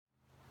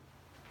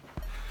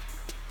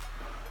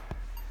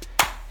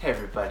Hey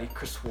everybody,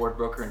 Chris Ward,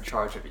 broker in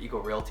charge of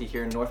Eagle Realty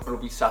here in North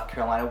Myrtle Beach, South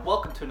Carolina.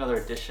 Welcome to another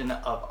edition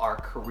of our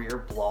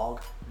career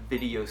blog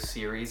video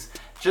series.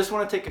 Just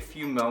want to take a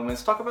few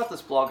moments, talk about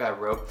this blog I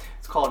wrote.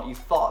 It's called You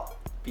Thought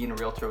Being a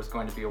Realtor Was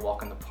Going to Be a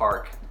Walk in the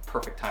Park.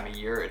 Perfect time of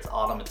year, it's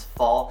autumn, it's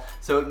fall,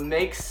 so it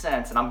makes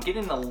sense. And I'm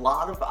getting a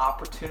lot of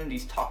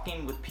opportunities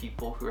talking with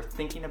people who are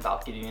thinking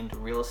about getting into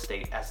real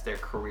estate as their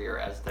career,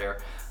 as their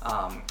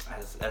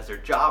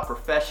job,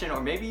 profession, or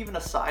maybe even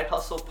a side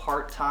hustle,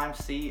 part-time,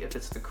 see if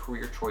it's the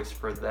career choice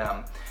for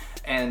them.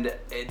 And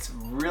it's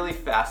really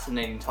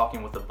fascinating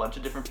talking with a bunch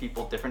of different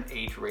people, different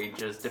age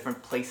ranges,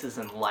 different places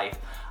in life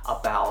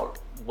about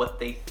what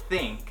they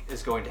think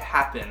is going to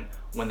happen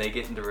when they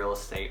get into real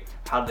estate,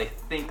 how they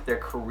think their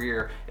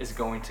career is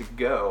going to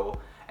go,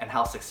 and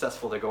how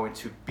successful they're going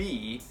to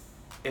be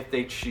if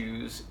they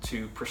choose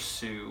to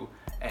pursue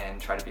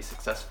and try to be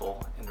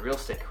successful in the real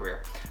estate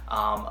career.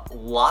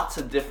 Lots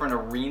of different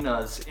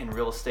arenas in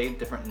real estate,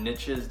 different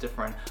niches,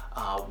 different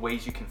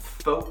ways you can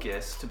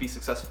focus to be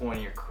successful in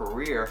your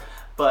career,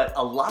 but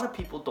a lot of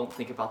people don't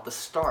think about the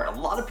start. A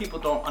lot of people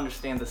don't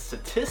understand the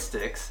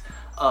statistics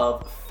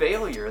of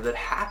failure that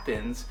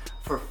happens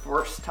for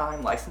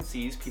first-time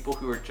licensees, people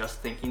who are just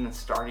thinking and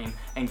starting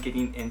and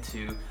getting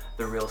into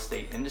the real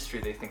estate industry.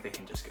 They think they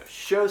can just go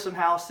show some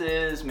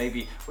houses,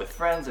 maybe with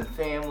friends and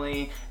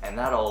family, and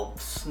that'll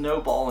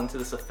snowball into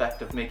this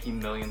effect of making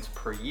millions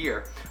per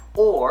year.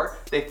 Or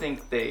they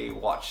think they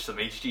watch some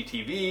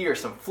HGTV or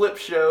some flip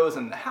shows,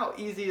 and how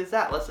easy is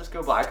that? Let's just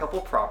go buy a couple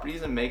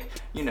properties and make,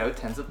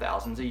 tens of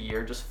thousands a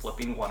year just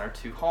flipping one or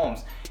two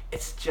homes.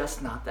 It's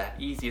just not that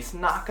easy. It's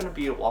not going to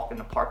be a walk in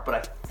the park, but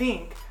I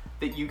think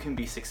that you can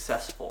be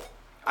successful.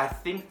 I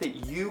think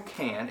that you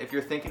can, if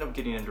you're thinking of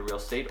getting into real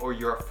estate or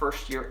you're a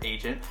first-year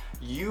agent,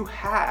 you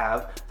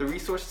have the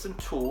resources and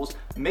tools,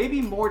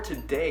 maybe more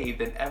today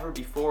than ever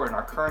before in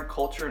our current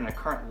culture and the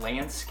current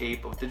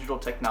landscape of digital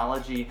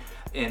technology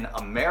in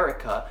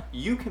America.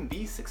 You can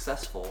be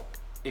successful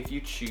if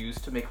you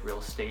choose to make real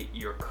estate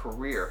your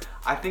career.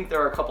 I think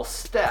there are a couple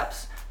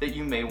steps that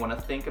you may want to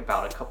think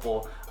about, a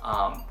couple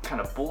kind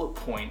of bullet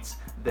points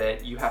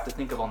that you have to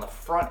think of on the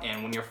front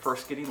end when you're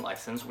first getting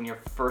licensed, when you're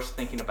first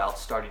thinking about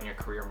starting your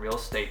career in real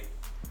estate.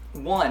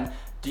 One,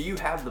 do you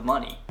have the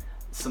money,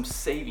 some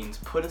savings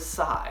put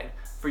aside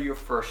for your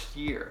first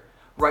year?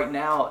 Right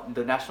now,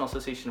 the National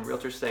Association of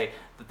Realtors say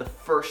that the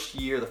first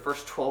year, the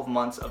first 12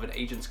 months of an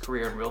agent's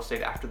career in real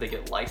estate after they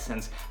get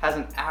licensed has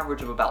an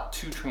average of about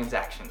 2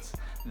 transactions.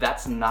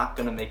 That's not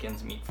gonna make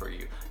ends meet for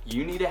you.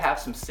 You need to have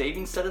some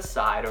savings set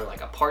aside, or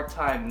like a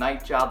part-time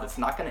night job that's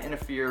not gonna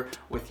interfere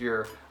with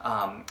your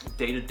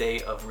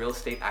day-to-day of real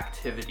estate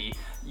activity.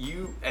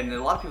 And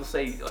a lot of people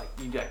say, like,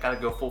 you gotta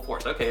go full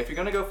force. Okay, if you're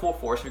gonna go full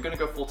force, if you're gonna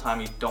go full-time,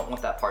 you don't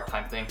want that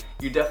part-time thing,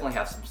 you definitely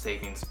have some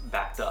savings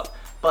backed up.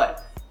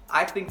 But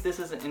I think this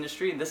is an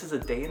industry and this is a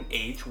day and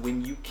age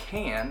when you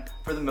can,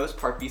 for the most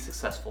part, be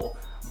successful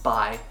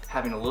by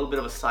having a little bit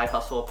of a side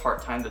hustle, a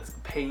part-time that's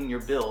paying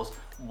your bills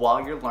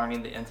while you're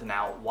learning the ins and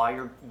outs,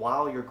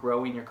 while you're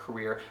growing your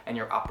career and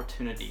your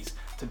opportunities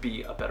to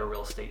be a better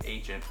real estate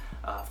agent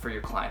for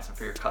your clients and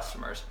for your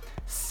customers.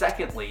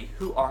 Secondly,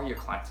 who are your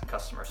clients and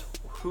customers?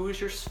 Who is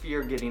your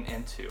sphere getting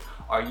into?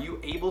 Are you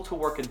able to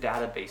work a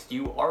database? Do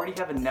you already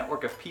have a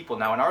network of people?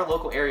 Now, in our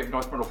local area of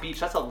North Myrtle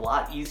Beach, that's a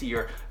lot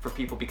easier for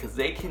people because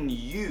they can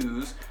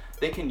use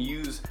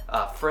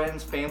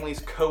friends,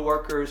 families,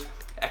 coworkers,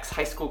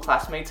 ex-high school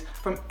classmates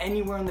from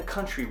anywhere in the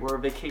country. We're a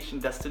vacation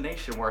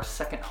destination. We're a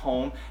second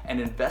home and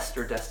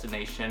investor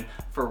destination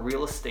for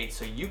real estate.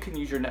 So you can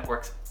use your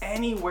networks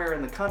anywhere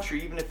in the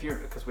country, even if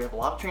because we have a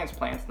lot of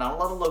transplants, not a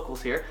lot of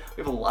locals here.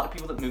 We have a lot of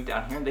people that move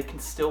down here and they can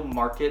still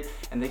market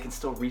and they can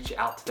still reach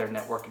out to their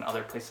network in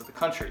other places of the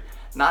country.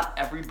 Not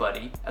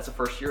everybody, as a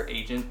first-year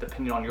agent,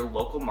 depending on your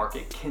local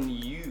market, can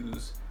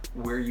use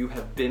where you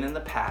have been in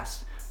the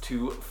past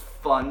to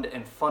fund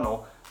and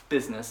funnel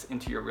business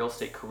into your real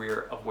estate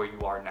career of where you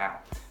are now.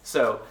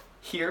 So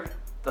here,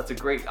 that's a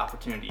great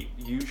opportunity.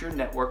 Use your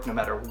network no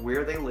matter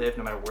where they live,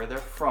 no matter where they're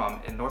from.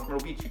 In North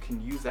Myrtle Beach, you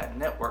can use that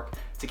network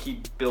to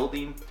keep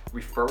building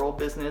referral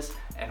business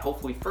and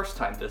hopefully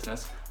first-time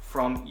business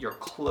from your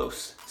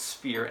close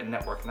sphere and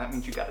network. And that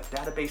means you gotta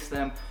database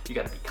them, you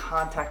gotta be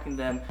contacting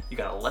them, you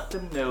gotta let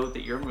them know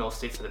that you're in real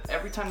estate so that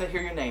every time they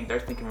hear your name, they're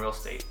thinking real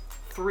estate.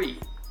 3,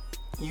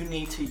 you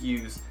need to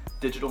use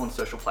digital and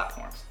social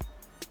platforms.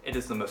 It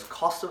is the most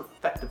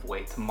cost-effective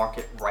way to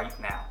market right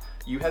now.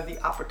 You have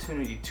the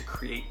opportunity to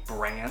create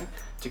brand,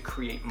 to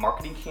create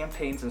marketing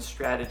campaigns and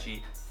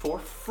strategy for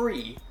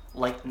free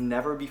like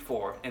never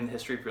before in the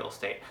history of real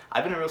estate.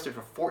 I've been in real estate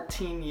for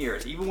 14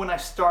 years. Even when I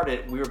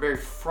started, we were very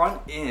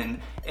front-end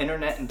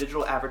internet and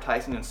digital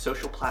advertising and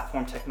social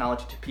platform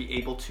technology to be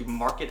able to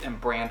market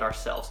and brand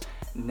ourselves.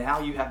 Now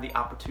you have the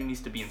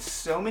opportunities to be in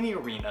so many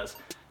arenas,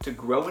 to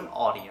grow an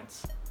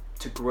audience,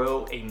 to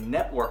grow a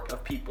network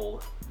of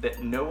people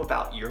that know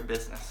about your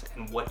business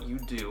and what you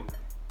do,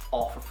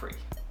 all for free.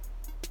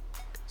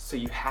 So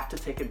you have to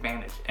take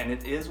advantage, and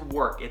it is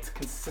work. It's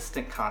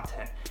consistent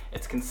content.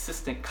 It's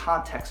consistent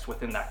context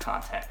within that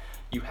content.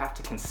 You have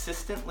to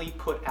consistently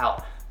put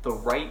out the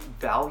right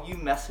value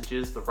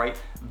messages, the right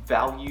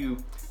value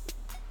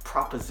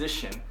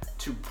proposition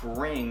to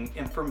bring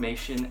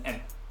information and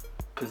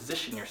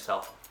position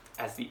yourself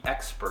as the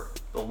expert,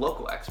 the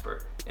local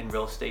expert in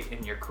real estate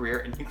in your career.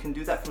 And you can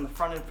do that from the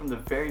front end, from the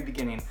very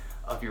beginning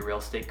of your real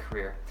estate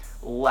career.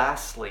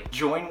 Lastly,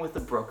 join with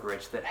a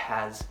brokerage that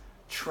has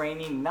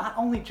training, not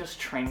only just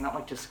training, not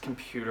like just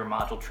computer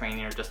module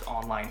training or just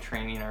online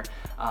training or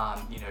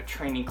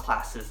training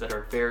classes that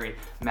are very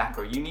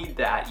macro. You need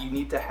that. You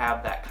need to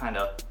have that kind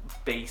of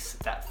base,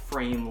 that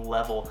frame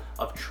level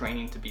of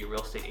training to be a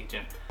real estate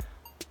agent.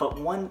 But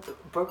one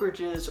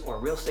brokerages or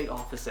real estate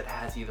office that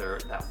has either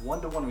that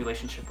one-to-one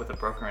relationship with a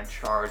broker in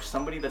charge,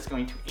 somebody that's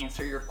going to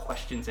answer your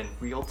questions in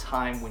real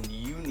time when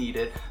you need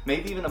it,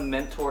 maybe even a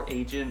mentor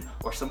agent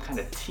or some kind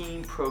of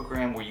team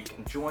program where you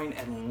can join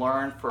and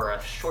learn for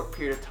a short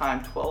period of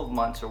time, 12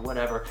 months or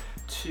whatever,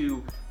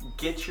 to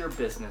get your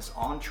business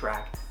on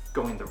track,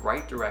 going the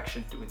right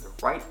direction, doing the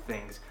right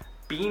things,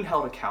 being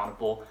held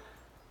accountable,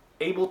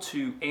 able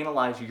to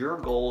analyze your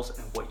goals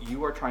and what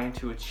you are trying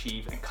to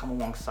achieve and come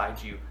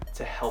alongside you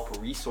to help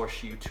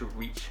resource you to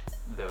reach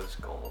those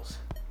goals.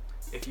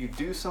 If you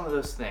do some of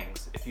those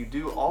things, if you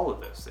do all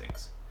of those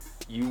things,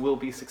 you will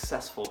be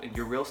successful in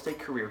your real estate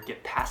career,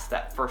 get past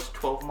that first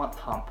 12-month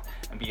hump,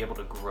 and be able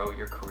to grow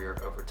your career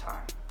over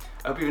time.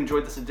 I hope you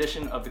enjoyed this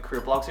edition of the Career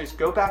Blog Series.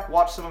 Go back,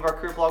 watch some of our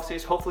Career Blog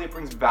Series. Hopefully it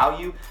brings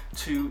value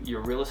to your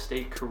real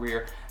estate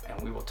career,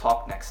 and we will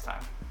talk next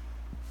time.